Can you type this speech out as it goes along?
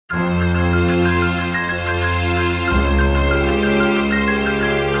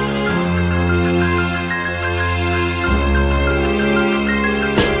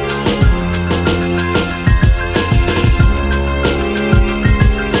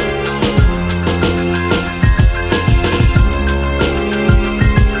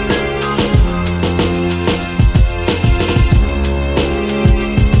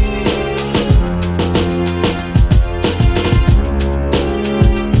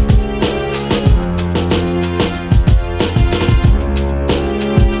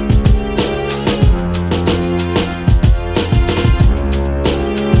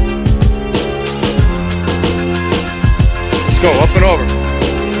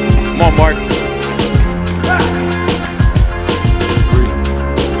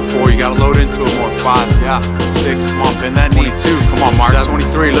Yeah, 6, come on, bend that knee. 22, come on, Mark.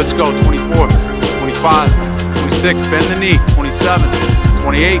 23, let's go. 24, 25, 26, bend the knee. 27,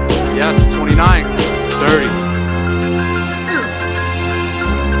 28, yes, 29, 30.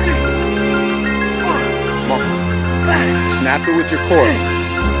 Come on. Snap it with your core.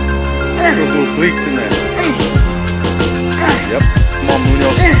 Those little obliques in there. Yep, come on,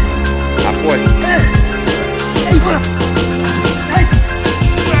 Munoz. Halfway.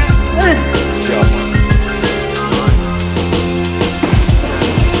 Good job, Mark.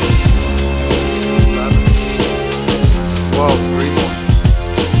 12, 3 more.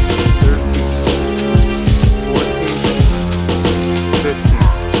 13, 14, 15.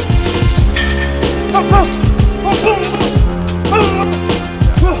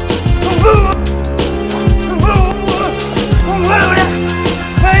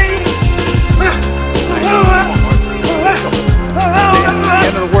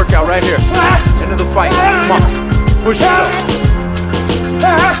 End of the workout right here. End of the fight. Come on. Push yourself.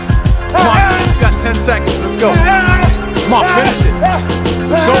 Come on. You got 10 seconds. Let's go. Come on, finish it.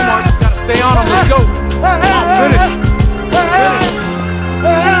 Let's go, Mark. You gotta stay on him. Let's go. Come on, finish. Finish.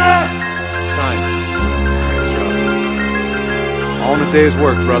 Time. Nice job. All in a day's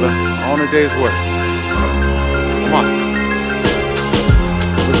work, brother. All in a day's work. Come on.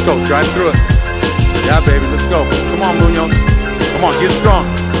 Let's go. Drive through it. Yeah, baby. Let's go. Come on, Munoz. Come on, get strong.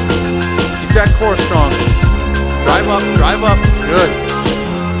 Keep that core strong. Drive up, drive up. Good.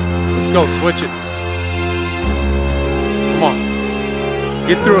 Let's go, switch it. Come on.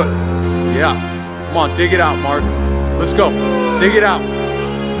 Get through it. Yeah. Come on, dig it out, Mark. Let's go. Dig it out.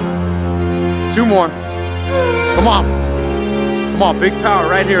 2 more. Come on. Come on, big power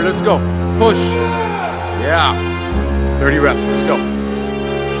right here. Let's go. Push. Yeah. 30 reps. Let's go.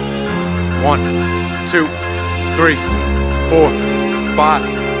 1, 2, 3, 4,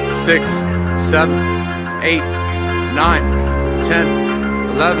 5, 6, 7, 8, 9, 10,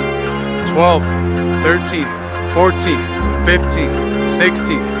 11, 12, 13, 14, 15,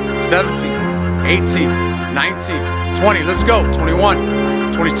 16, 17, 18, 19, 20. Let's go.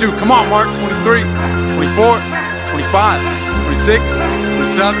 21, 22. Come on, Mark. 23, 24, 25, 26,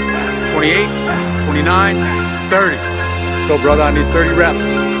 27, 28, 29, 30. Let's go, brother. I need 30 reps.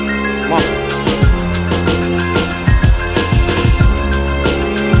 Come on.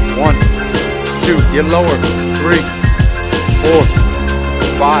 1, 2, get lower. 3, 4,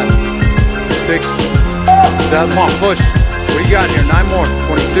 5, 6, 7. Come on, push. What do you got here? 9 more.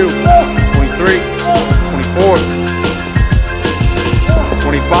 22, 23, 24,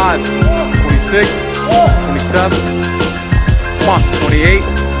 25, 26, 27. Come on, 28,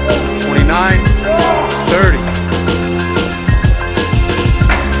 29, 30.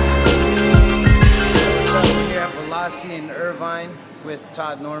 We have Velocity in Irvine with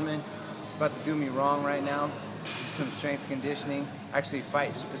Todd Norman. About to do me wrong right now. Do some strength conditioning. Actually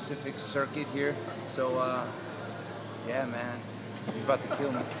fight specific circuit here. So yeah, man, he's about to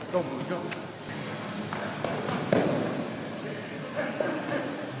kill me. Let's go, let's go.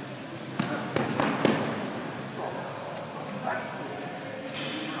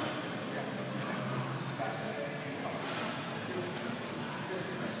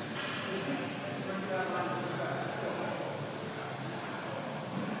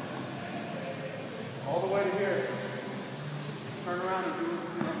 All the way to here. Turn around and do it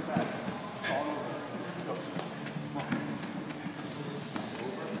on the back. All over. Go. Come on.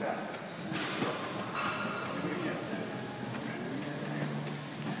 Over and back. Do it again.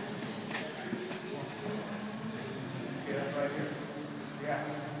 Get up right here. Yeah.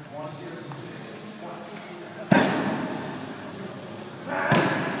 1, 2, 1.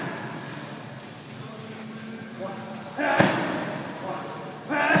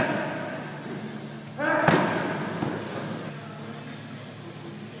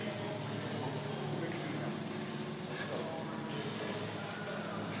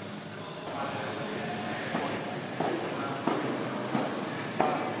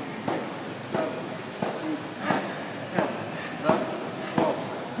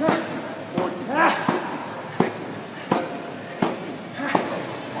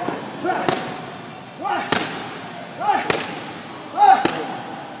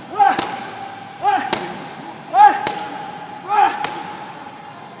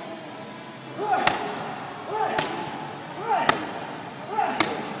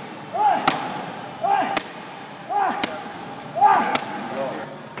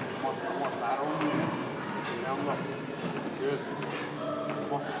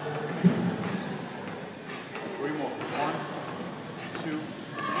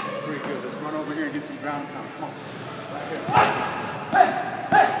 Ground pound. Come on. Right here.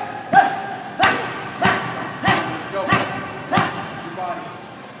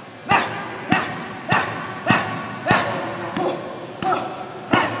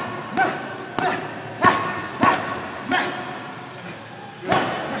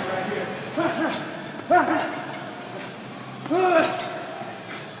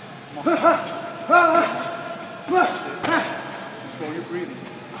 your breathing.